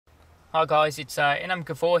Hi guys, it's Inam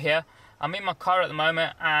Kafoor here. I'm in my car at the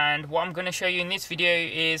moment, and what I'm going to show you in this video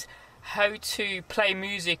is how to play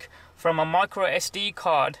music from a micro SD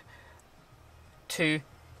card to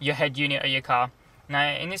your head unit of your car. Now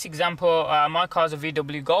in this example, my car's a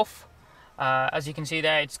VW Golf. As you can see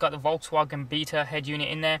there, it's got the Volkswagen Beta head unit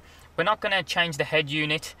in there. We're not going to change the head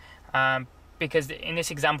unit because in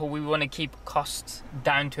this example we want to keep costs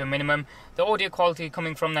down to a minimum. The audio quality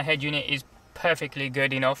coming from the head unit is perfectly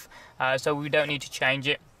good enough, so we don't need to change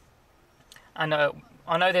it. And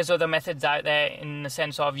I know there's other methods out there in the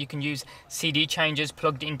sense of you can use CD changers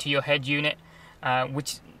plugged into your head unit,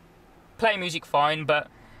 which play music fine, but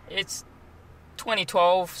it's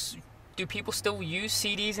 2012. Do people still use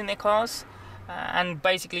CDs in their cars? And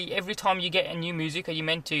basically every time you get a new music, are you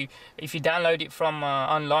meant to, if you download it from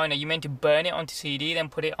online, are you meant to burn it onto CD then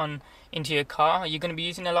put it on into your car? Are you going to be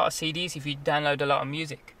using a lot of CDs if you download a lot of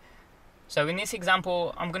music? So in this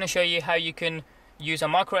example, I'm going to show you how you can use a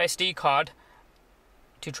micro SD card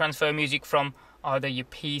to transfer music from either your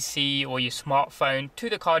PC or your smartphone to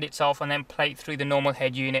the card itself, and then play it through the normal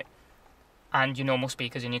head unit and your normal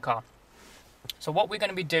speakers in your car. So what we're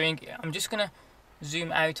going to be doing, I'm just going to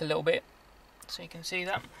zoom out a little bit so you can see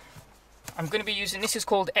that. I'm going to be using, this is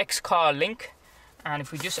called XCar Link, and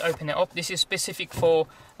if we just open it up, this is specific for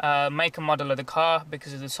make and model of the car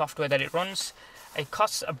because of the software that it runs. It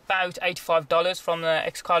costs about $85 from the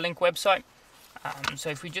XCar Link website. So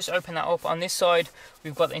if we just open that up, on this side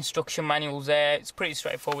we've got the instruction manuals there. It's pretty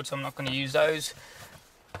straightforward, so I'm not going to use those.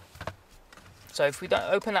 So if we don't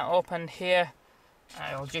open that up, and here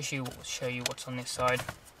I'll just show you what's on this side.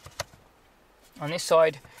 On this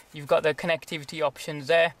side you've got the connectivity options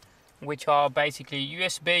there, which are basically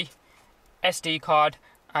USB, SD card,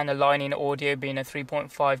 and a line-in audio being a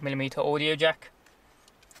 3.5mm audio jack.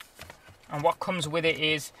 And what comes with it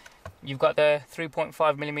is you've got the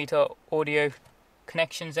 3.5mm audio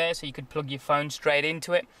connections there, so you could plug your phone straight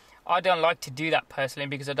into it. I don't like to do that personally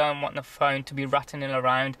because I don't want the phone to be rattling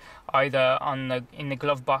around either in the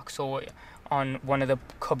glove box or on one of the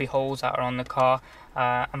cubby holes that are on the car,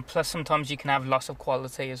 and plus sometimes you can have loss of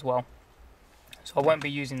quality as well. So I won't be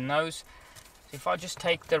using those. So if I just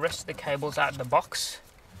take the rest of the cables out of the box,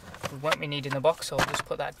 we won't be needing the box, so I'll just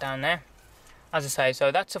put that down there. As I say, so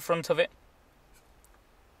that's the front of it,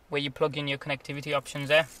 where you plug in your connectivity options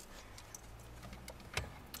there.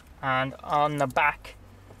 And on the back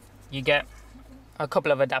you get a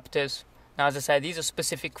couple of adapters. Now as I say, these are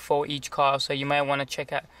specific for each car, so you may want to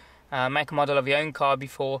check out make a model of your own car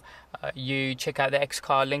before you check out the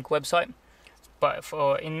XCar Link website. But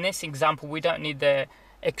in this example we don't need the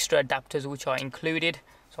extra adapters which are included,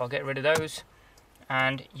 so I'll get rid of those.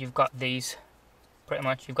 And you've got these, pretty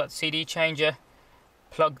much you've got the CD changer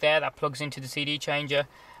plug there that plugs into the CD changer.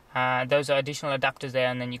 Those are additional adapters there,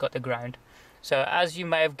 and then you got the ground. So as you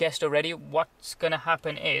may have guessed already, what's going to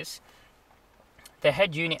happen is the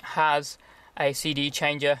head unit has a CD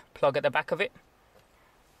changer plug at the back of it.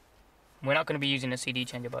 We're not going to be using a CD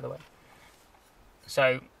changer, by the way.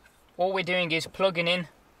 So all we're doing is plugging in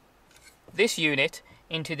this unit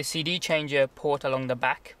into the CD changer port along the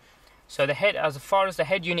back. So the head, as far as the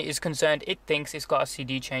head unit is concerned, it thinks it's got a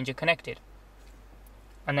CD changer connected.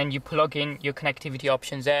 And then you plug in your connectivity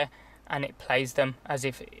options there, and it plays them as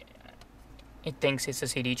if it thinks it's a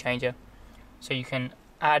CD changer. So you can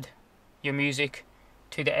add your music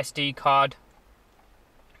to the SD card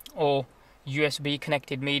or USB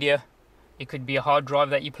connected media. It could be a hard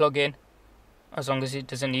drive that you plug in, as long as it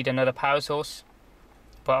doesn't need another power source.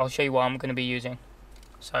 But I'll show you what I'm going to be using.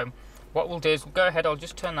 So what we'll do is we'll go ahead, I'll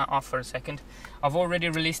just turn that off for a second. I've already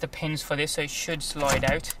released the pins for this, so it should slide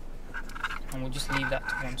out. And we'll just leave that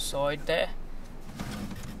to one side there.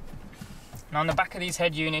 Now on the back of these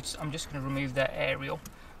head units, I'm just going to remove the aerial.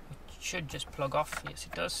 It should just plug off. Yes,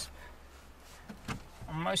 it does.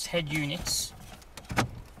 On most head units,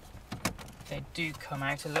 they do come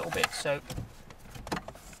out a little bit, so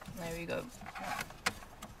there we go.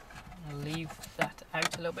 I'll leave that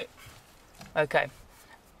out a little bit. Okay,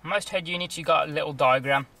 on most head units you got a little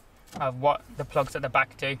diagram of what the plugs at the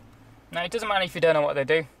back do. Now it doesn't matter if you don't know what they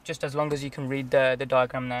do, just as long as you can read the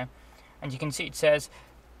diagram there. And you can see it says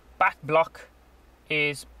back block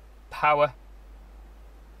is power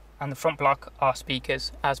and the front block are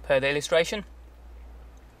speakers, as per the illustration.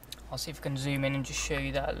 I'll see if I can zoom in and just show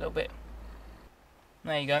you that a little bit.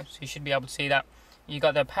 There you go, so you should be able to see that. You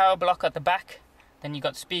got the power block at the back, then you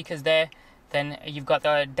got speakers there, then you've got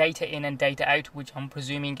the data in and data out, which I'm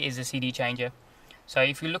presuming is a CD changer. So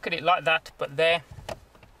if you look at it like that, but there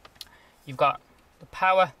you've got the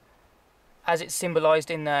power as it's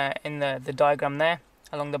symbolized in the diagram there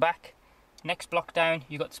along the back, Next block down,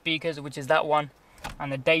 you got speakers, which is that one,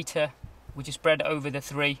 and the data, which is spread over the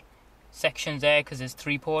 3 sections there, because there's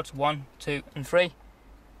 3 ports, 1, 2, and 3.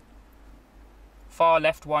 Far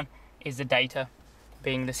left one is the data,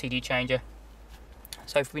 being the CD changer.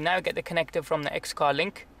 So if we now get the connector from the XCar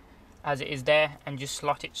Link, as it is there, and just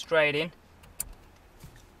slot it straight in,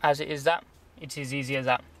 as it is that, it's as easy as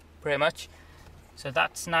that, pretty much. So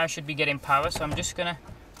that's now should be getting power, so I'm just gonna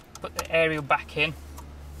put the aerial back in,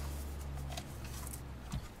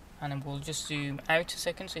 and then we'll just zoom out a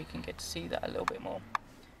second so you can get to see that a little bit more.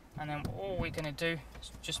 And then all we're gonna do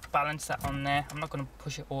is just balance that on there. I'm not gonna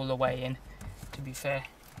push it all the way in, to be fair,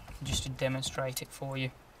 just to demonstrate it for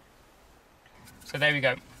you. So there we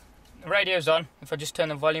go. The radio's on. If I just turn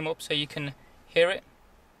the volume up so you can hear it.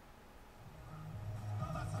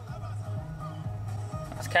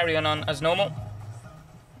 Let's carry on as normal.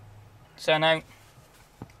 So now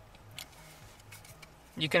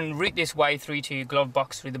you can route this way through to your glove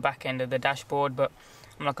box through the back end of the dashboard, but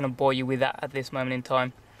I'm not going to bore you with that at this moment in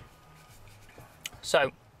time.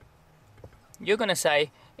 So you're going to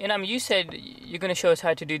say, you said you're going to show us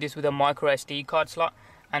how to do this with a micro SD card slot,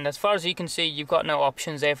 and as far as you can see, you've got no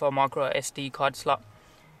options there for a micro SD card slot.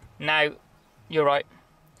 Now, you're right.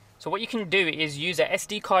 So what you can do is use a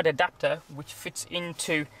SD card adapter which fits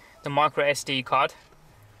into the micro SD card,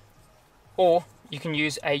 or you can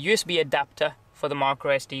use a USB adapter for the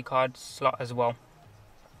micro SD card slot as well,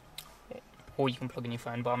 or you can plug in your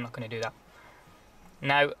phone, but I'm not going to do that.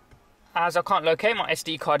 Now, as I can't locate my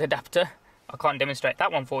SD card adapter, I can't demonstrate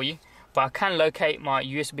that one for you, but I can locate my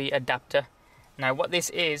USB adapter. Now what this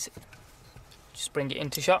is, just bring it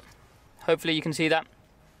into shot, hopefully you can see that.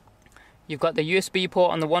 You've got the USB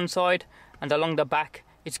port on the one side, and along the back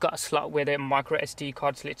it's got a slot where the micro SD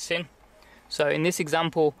card slits in. So in this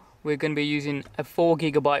example we're going to be using a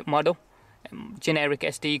 4GB model, generic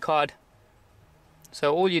SD card.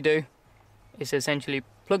 So all you do is essentially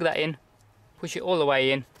plug that in, push it all the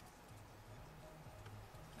way in,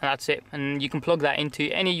 and that's it. And you can plug that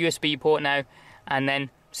into any USB port now and then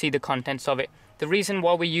see the contents of it. The reason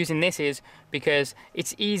why we're using this is because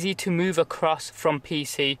it's easy to move across from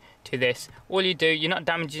PC to this. All you do, you're not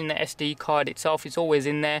damaging the SD card itself, it's always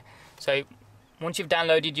in there. So once you've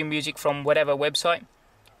downloaded your music from whatever website,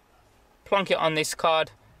 plonk it on this card,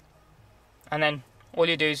 and then all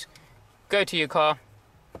you do is go to your car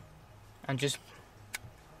and just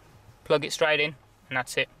plug it straight in, and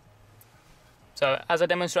that's it. So as I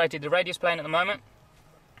demonstrated, the radio's playing at the moment.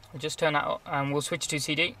 We'll just turn that up and we'll switch to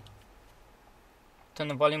CD. Turn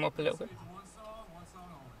the volume up a little bit.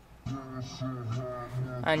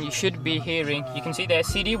 And you should be hearing, you can see there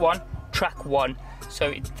CD1, track 1. So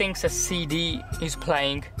it thinks a CD is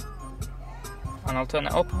playing. And I'll turn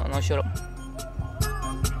that up and I'll shut up.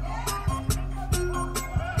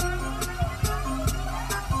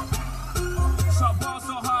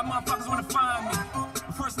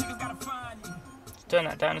 Turn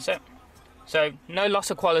that down a sec. So no loss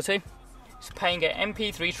of quality. It's playing an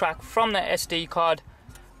MP3 track from the SD card,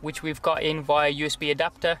 which we've got in via USB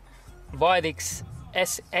adapter, via the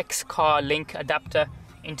XCar Link adapter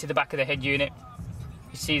into the back of the head unit.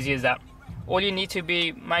 It's easy as that. All you need to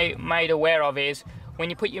be made aware of is when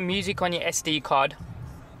you put your music on your SD card,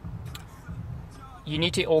 you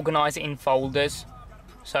need to organize it in folders.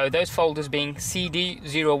 So those folders being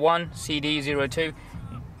CD01, CD02,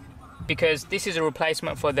 because this is a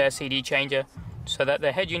replacement for their CD changer. So that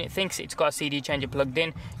the head unit thinks it's got a CD changer plugged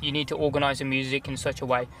in, you need to organize the music in such a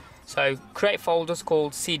way. So create folders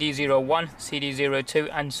called CD01, CD02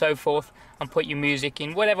 and so forth, and put your music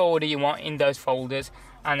in whatever order you want in those folders,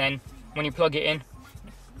 and then when you plug it in,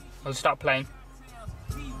 it'll start playing.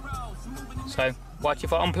 So watch,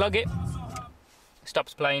 if I unplug it, it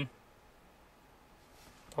stops playing.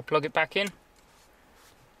 I'll plug it back in,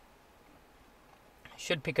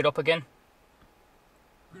 should pick it up again.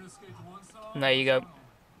 And there you go.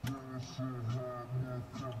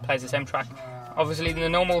 Plays the same track. Obviously the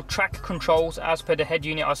normal track controls as per the head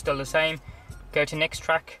unit are still the same. Go to next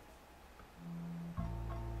track.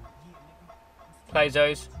 Plays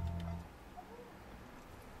those.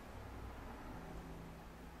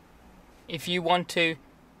 If you want to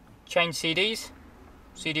change CDs,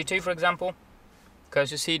 CD2 for example, goes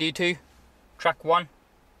to CD2, track 1,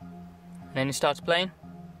 and then it starts playing.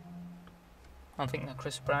 I think that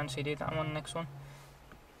Chris Brown CD, that one, next one.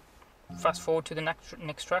 Fast forward to the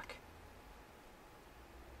next track.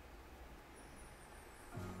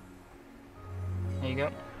 There you go.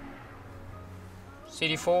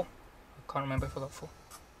 CD4. I can't remember if I got 4.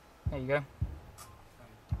 There you go.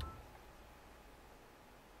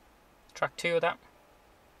 Track 2 of that.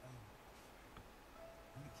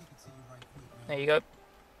 There you go.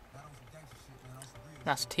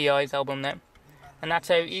 That's T.I.'s album there. And that's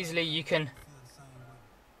how easily you can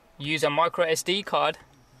use a micro SD card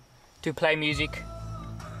to play music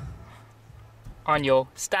on your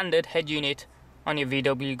standard head unit on your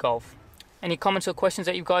VW Golf. Any comments or questions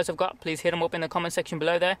that you guys have got, please hit them up in the comment section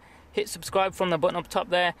below there. Hit subscribe from the button up top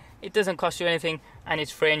there. It doesn't cost you anything and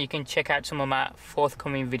it's free, and you can check out some of my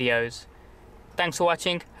forthcoming videos. Thanks for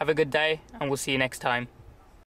watching, have a good day, and we'll see you next time.